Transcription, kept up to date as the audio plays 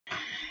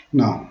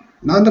Now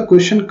the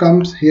question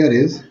comes here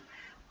is,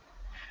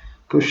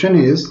 question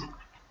is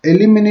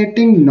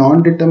eliminating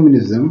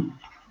non-determinism,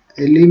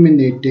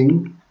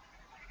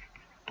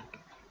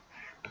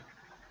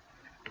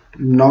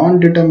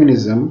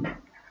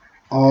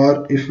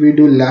 or if we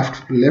do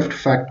left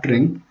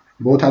factoring,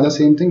 both are the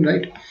same thing,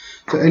 right?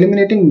 So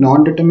eliminating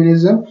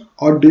non-determinism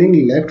or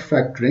doing left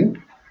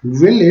factoring,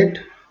 will it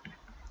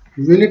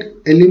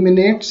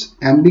eliminates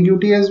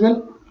ambiguity as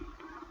well?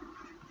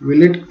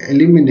 Will it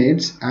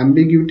eliminates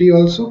ambiguity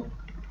also?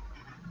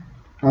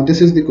 Now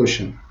this is the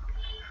question.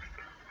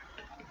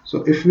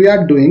 So if we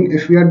are doing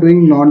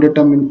eliminating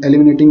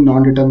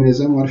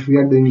non-determinism, or if we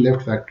are doing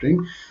left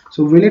factoring,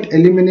 so will it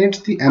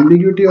eliminate the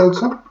ambiguity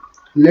also?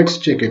 Let's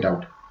check it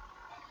out.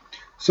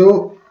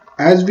 So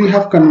as we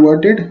have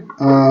converted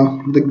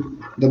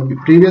the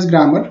previous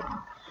grammar,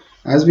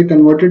 as we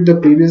converted the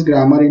previous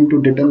grammar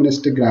into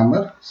deterministic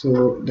grammar,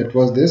 so that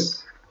was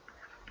this,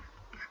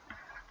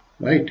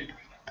 right?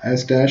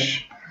 S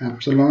dash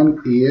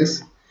epsilon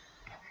es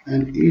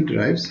and e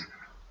drives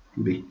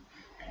b.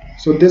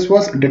 So this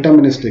was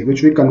deterministic,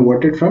 which we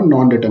converted from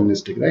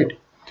non-deterministic, right?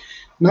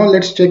 Now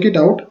let's check it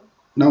out.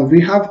 Now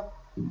we have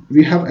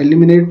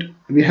eliminated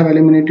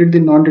the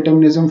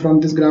non-determinism from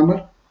this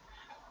grammar,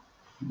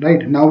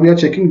 right? Now we are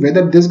checking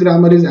whether this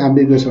grammar is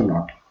ambiguous or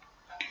not.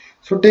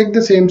 So take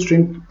the same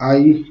string I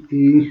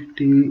E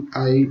T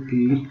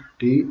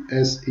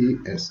S E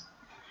S.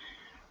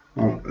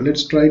 Now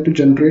let's try to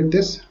generate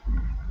this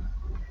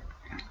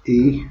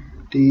E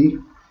T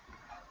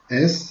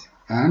S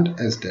and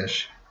S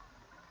dash,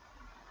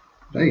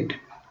 right?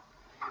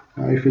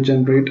 Now if we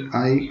generate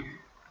I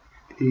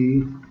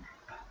E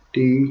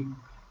T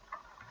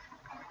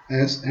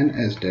S and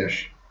S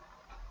dash,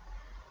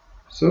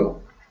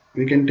 so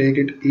we can take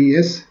it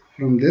ES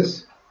from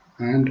this,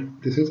 and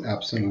this is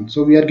epsilon.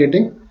 So we are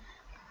getting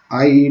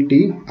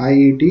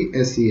IET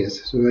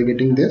SES. So we are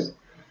getting this.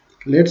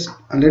 Let's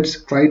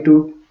try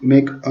to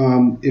make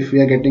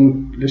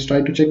let's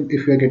try to check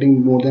if we are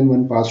getting more than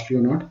one parse tree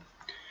or not.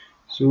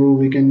 So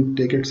we can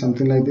take it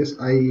something like this,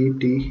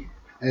 IET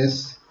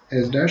S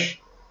dash,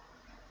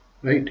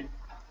 right?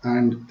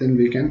 And then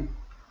we can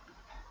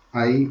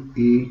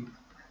IET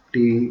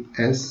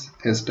S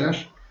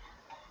dash,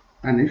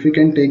 and if we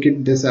can take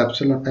it this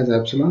epsilon as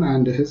epsilon,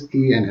 and this is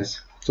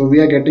ENS. So we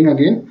are getting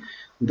again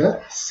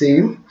the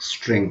same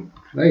string,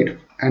 right?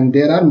 And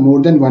there are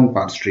more than one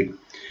parse tree.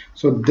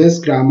 So this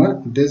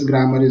grammar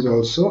is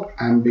also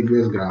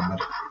ambiguous grammar.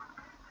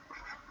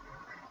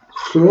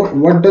 So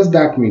what does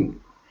that mean?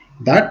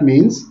 That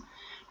means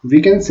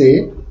we can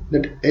say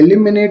that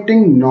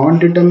eliminating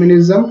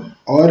non-determinism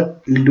or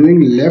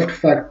doing left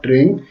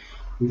factoring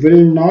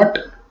will not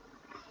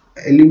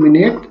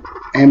eliminate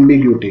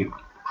ambiguity.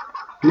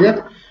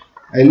 Clear?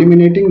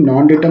 Eliminating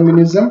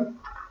non-determinism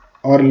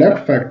or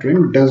left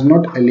factoring does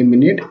not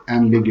eliminate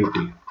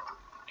ambiguity.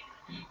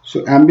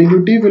 So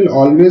ambiguity will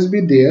always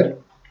be there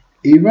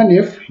even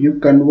if you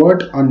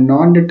convert a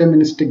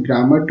non-deterministic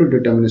grammar to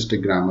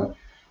deterministic grammar.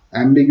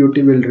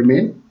 Ambiguity will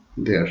remain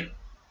there.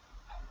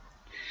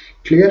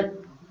 Clear?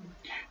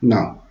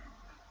 Now,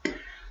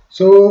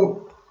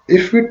 so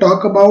if we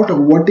talk about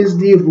what is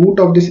the root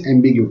of this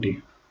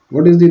ambiguity,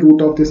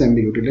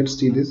 let's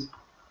see this.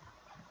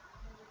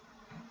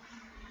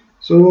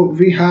 So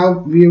we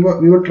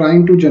were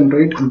trying to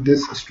generate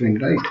this string,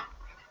 right?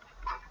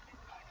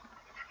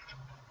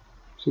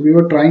 So we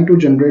were trying to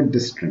generate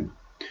this string.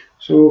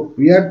 So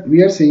we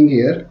are saying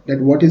here that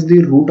what is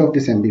the root of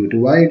this ambiguity,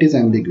 why it is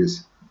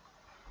ambiguous.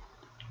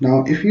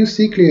 Now if you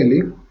see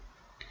clearly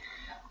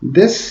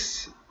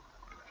this,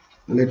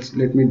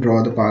 let me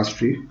draw the parse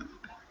tree,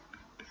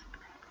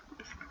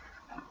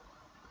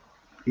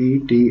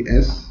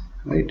 ETS,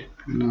 right?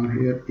 Now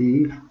here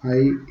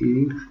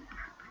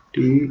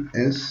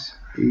EIETSES.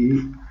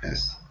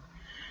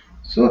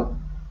 So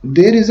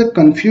there is a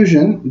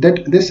confusion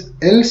that this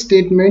else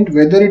statement,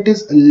 whether it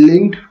is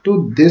linked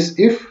to this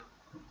if,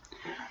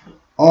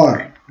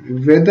 or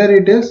whether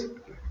it is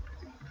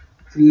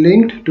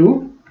linked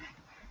to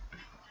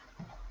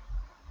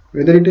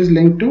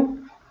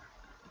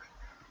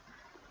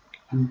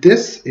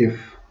this if,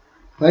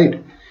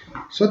 right?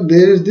 So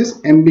there is this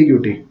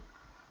ambiguity.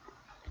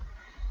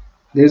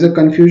 There is a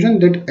confusion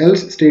that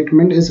else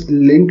statement is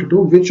linked to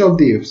which of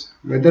the ifs,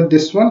 whether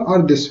this one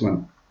or this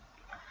one.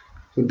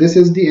 So this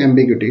is the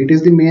ambiguity. It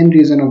is the main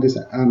reason of this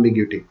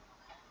ambiguity.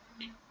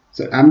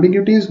 So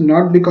ambiguity is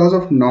not because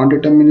of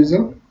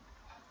non-determinism.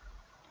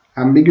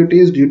 Ambiguity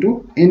is due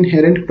to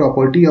inherent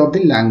property of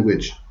the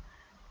language.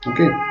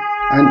 Okay,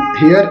 and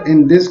here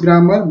in this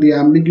grammar the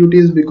ambiguity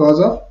is because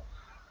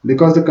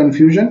the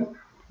confusion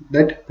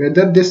that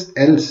whether this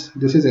is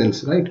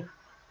else, right?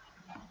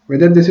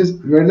 Whether this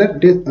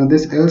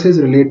else is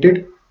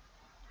related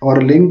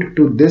or linked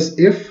to this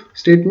if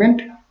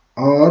statement,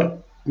 or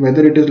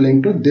whether it is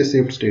linked to this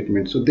if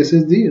statement. So this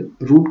is the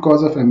root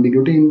cause of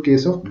ambiguity in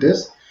case of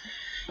this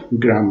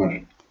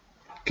grammar.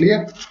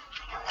 Clear?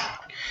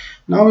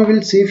 Now we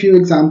will see a few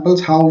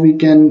examples how we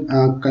can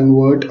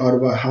convert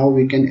or how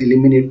we can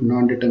eliminate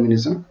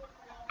non-determinism.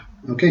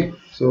 Okay.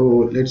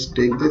 So let's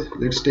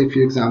take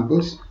few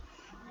examples.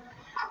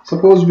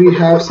 Suppose we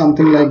have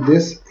something like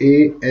this: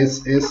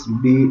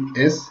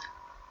 ASSBS,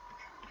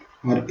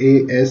 or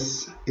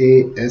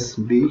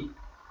ASASB,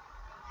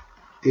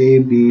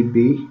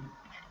 ABB,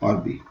 or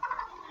B.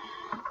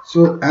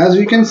 So as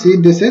we can see,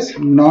 this is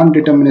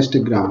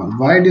non-deterministic grammar.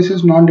 Why this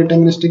is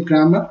non-deterministic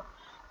grammar?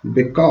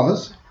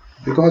 Because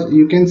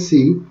you can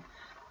see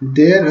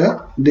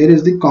there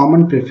is the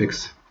common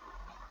prefix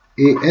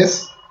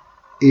AS,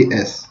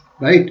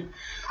 right?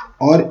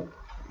 Or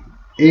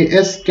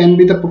AS can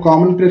be the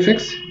common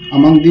prefix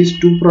among these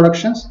two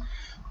productions,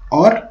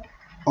 or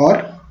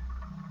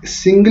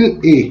single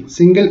A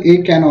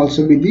can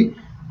also be the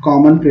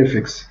common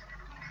prefix.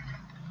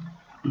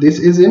 This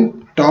is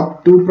in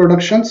top 2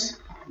 productions,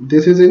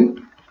 this is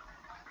in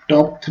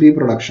top 3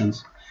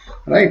 productions,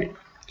 right?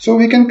 So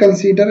we can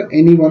consider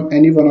any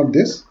one of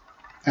this,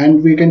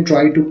 and we can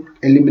try to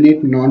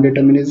eliminate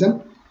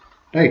non-determinism,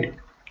 right?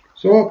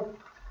 So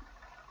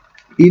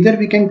either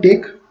we can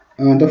take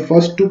the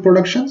first 2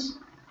 productions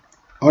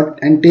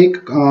and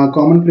take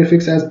common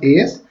prefix as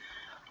AS,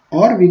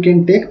 or we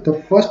can take the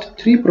first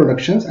 3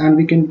 productions and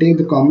we can take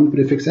the common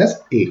prefix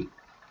as A,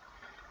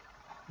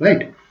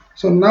 right?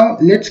 So now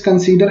let's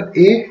consider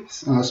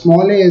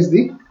small a as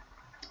the,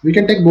 we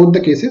can take both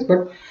the cases,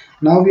 but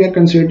now we are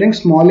considering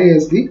small a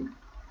as the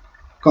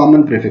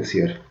common prefix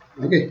here.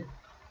 Okay,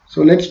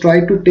 so let's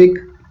try to take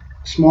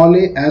small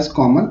a as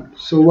common.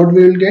 So what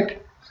we will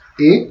get?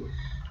 A.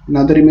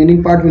 Now the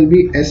remaining part will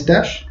be S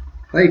dash,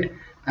 right?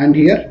 And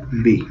here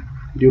B,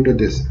 due to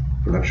this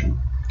production.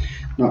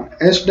 Now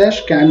S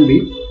dash can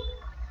be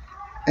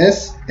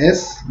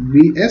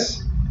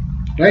SSBS,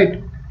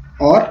 right?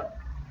 Or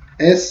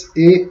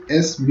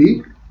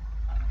SASB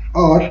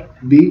or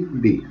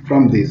BB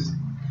from these.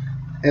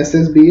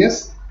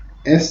 SSBS,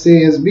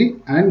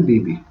 SASB and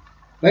BB,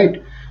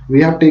 right?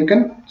 We have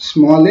taken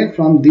small a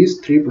from these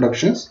 3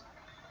 productions,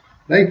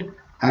 right?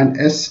 And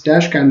S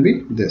dash can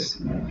be this.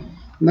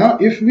 Now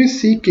if we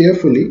see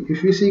carefully,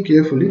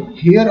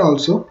 here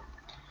also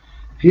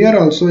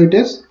it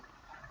is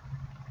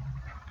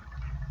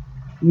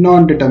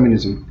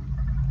non-determinism,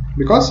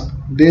 because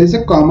there is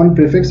a common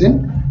prefix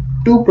in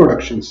 2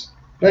 productions,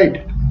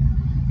 right?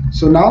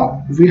 So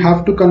now we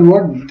have to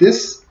convert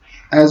this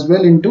as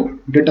well into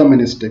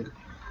deterministic.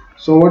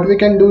 So what we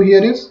can do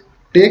here is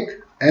take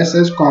S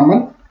as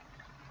common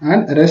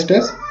and rest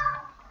as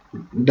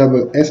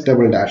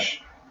double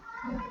dash,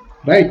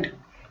 right?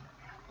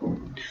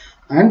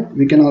 And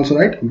we can also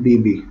write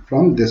BB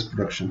from this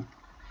production.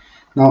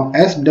 Now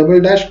S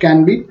double dash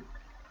can be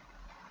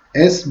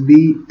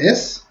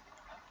SBS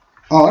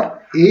or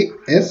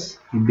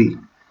ASB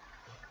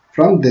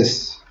from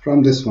this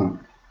one,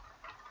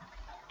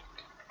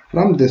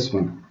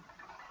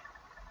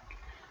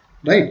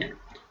 right?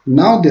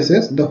 Now this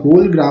is the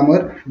whole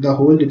grammar, the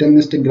whole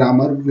deterministic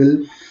grammar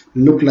will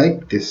look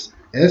like this.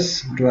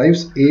 S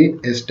drives A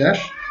S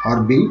dash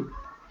or B,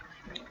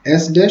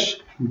 S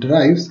dash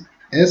drives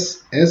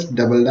S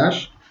double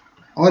dash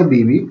or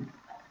BB,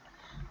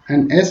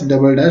 and S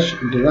double dash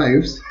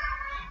drives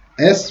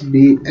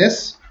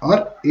SBS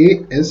or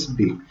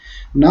ASB.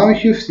 Now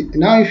if you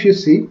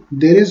see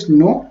there is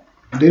no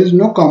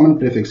common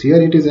prefix.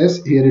 Here it is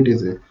S, here it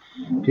is A,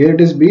 here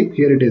it is B,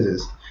 here it is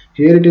S,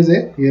 here it is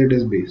A, here it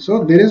is B.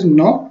 So there is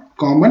no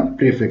common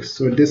prefix.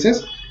 So this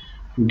is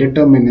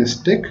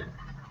deterministic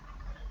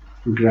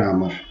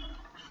grammar,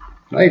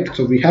 right?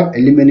 So we have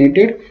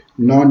eliminated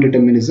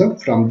non-determinism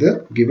from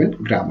the given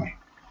grammar.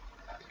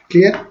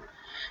 Clear?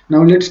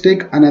 Now let's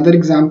take another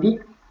example.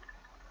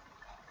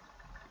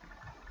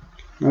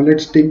 Now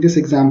let's take this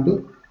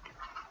example.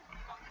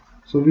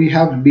 So we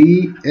have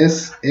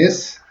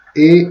BSS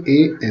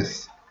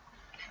AAS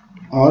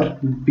or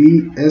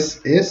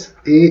BSS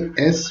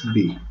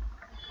ASB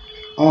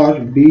or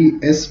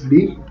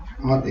BSB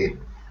or A.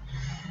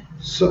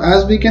 So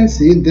as we can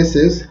see, this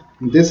is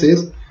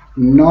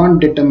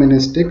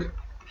non-deterministic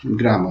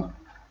grammar.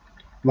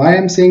 Why I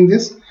am saying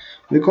this?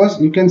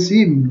 Because you can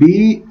see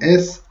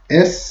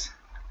BSS,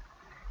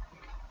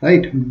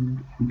 right?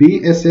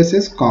 BSS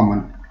is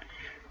common,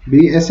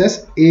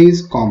 BSS A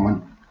is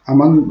common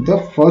among the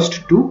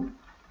first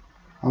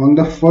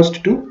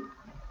two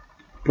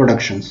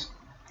productions,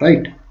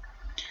 right?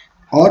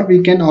 Or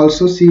we can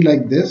also see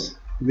like this.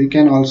 We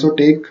can also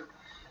take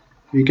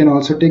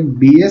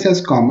BS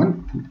as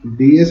common,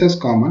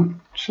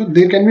 So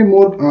there can be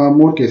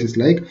more cases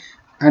like,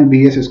 and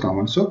BS is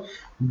common. So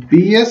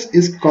BS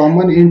is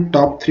common in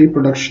top 3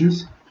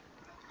 productions.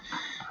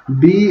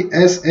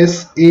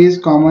 BSSA is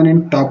common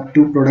in top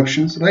 2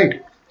 productions,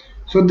 right?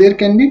 So there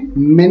can be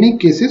many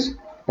cases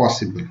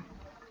possible.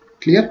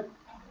 Clear?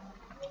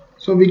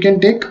 So we can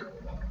take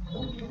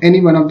any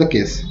one of the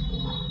case.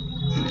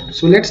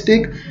 So let's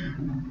take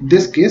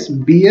this case,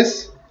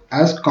 BS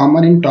as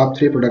common in top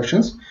 3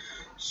 productions.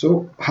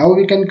 So how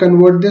we can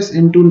convert this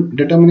into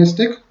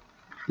deterministic?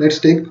 Let's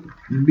take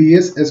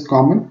BS as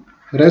common,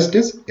 rest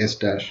is S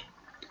dash,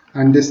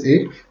 and this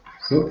A,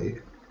 so A,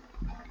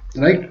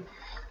 right?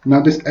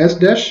 Now this S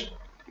dash,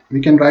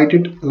 we can write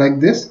it like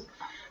this.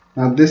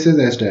 Now this is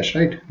S dash,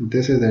 right?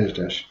 This is S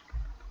dash,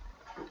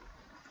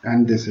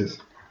 and this is,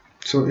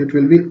 so it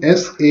will be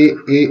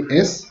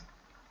SAAS,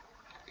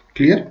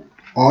 clear,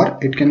 or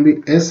it can be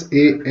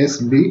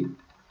SASB,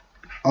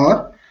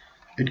 or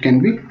it can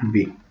be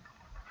B,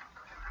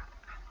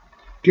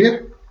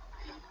 clear.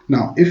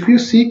 Now if you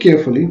see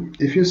carefully,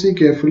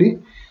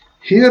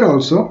 here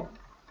also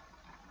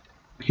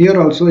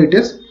it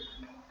is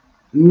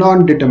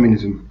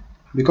non-determinism,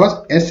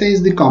 because SA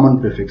is the common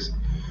prefix.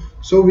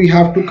 So we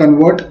have to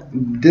convert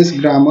this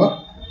grammar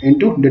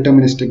into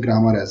deterministic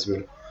grammar as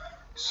well.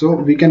 So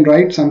we can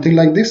write something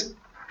like this: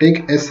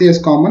 take SA as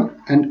common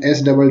and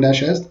S double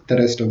dash as the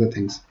rest of the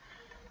things,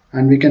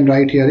 and we can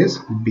write here is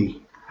B,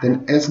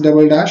 then S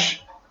double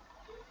dash,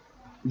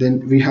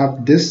 then we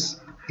have this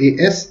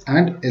AS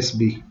and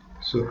SB,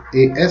 so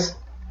AS,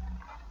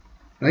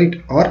 right,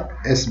 or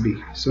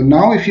SB. So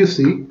now if you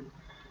see,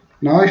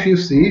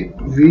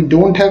 we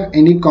don't have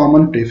any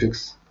common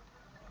prefix.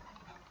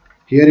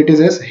 Here it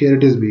is S, here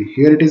it is B,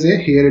 here it is A,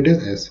 here it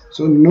is S.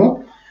 So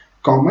no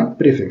common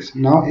prefix.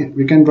 Now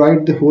we can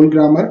write the whole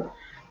grammar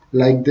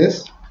like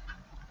this: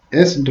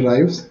 S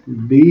derives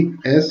B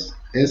S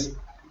S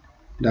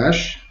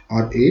dash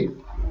or A,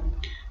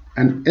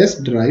 and S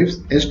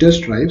dash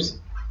drives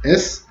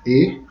S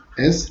A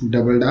S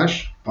double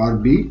dash or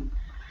B,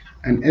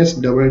 and S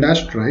double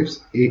dash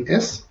drives A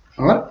S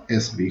or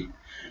SB.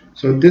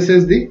 So this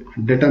is the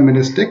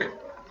deterministic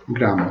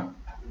grammar.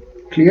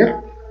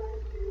 Clear?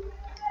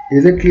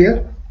 Is it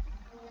clear?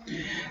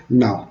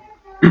 Now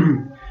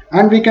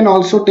and we can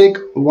also take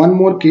one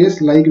more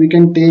case, like we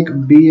can take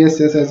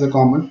BSS as a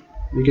common.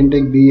 We can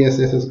take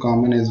BSS as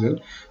common as well.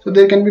 So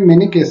there can be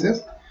many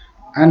cases.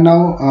 And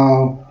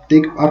now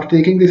after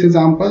taking this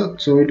example,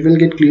 so it will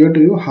get clear to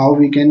you how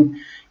we can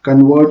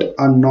convert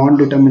a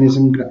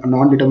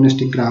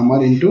non-deterministic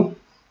grammar into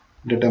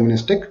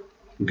deterministic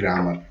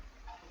grammar.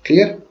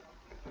 Clear?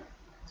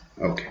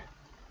 Okay.